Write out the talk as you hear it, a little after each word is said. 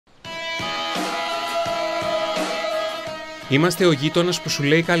Είμαστε ο γείτονας που σου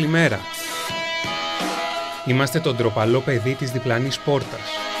λέει καλημέρα. Είμαστε το ντροπαλό παιδί της διπλανής πόρτας.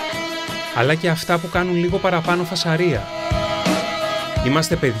 Αλλά και αυτά που κάνουν λίγο παραπάνω φασαρία.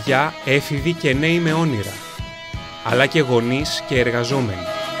 Είμαστε παιδιά, έφηβοι και νέοι με όνειρα. Αλλά και γονείς και εργαζόμενοι.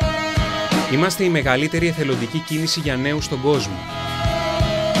 Είμαστε η μεγαλύτερη εθελοντική κίνηση για νέους στον κόσμο.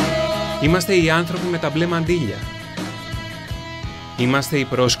 Είμαστε οι άνθρωποι με τα μπλε μαντήλια. Είμαστε οι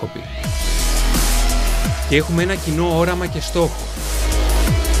πρόσκοποι. Και έχουμε ένα κοινό όραμα και στόχο.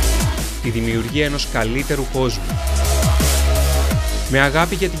 Τη δημιουργία ενός καλύτερου κόσμου. Με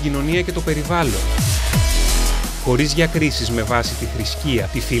αγάπη για την κοινωνία και το περιβάλλον. Χωρίς διακρίσεις με βάση τη θρησκεία,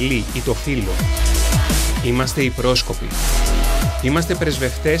 τη φυλή ή το φύλο. Είμαστε οι πρόσκοποι. Είμαστε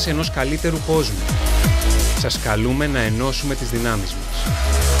πρεσβευτές ενός καλύτερου κόσμου. Σας καλούμε να ενώσουμε τις δυνάμεις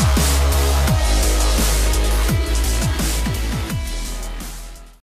μας.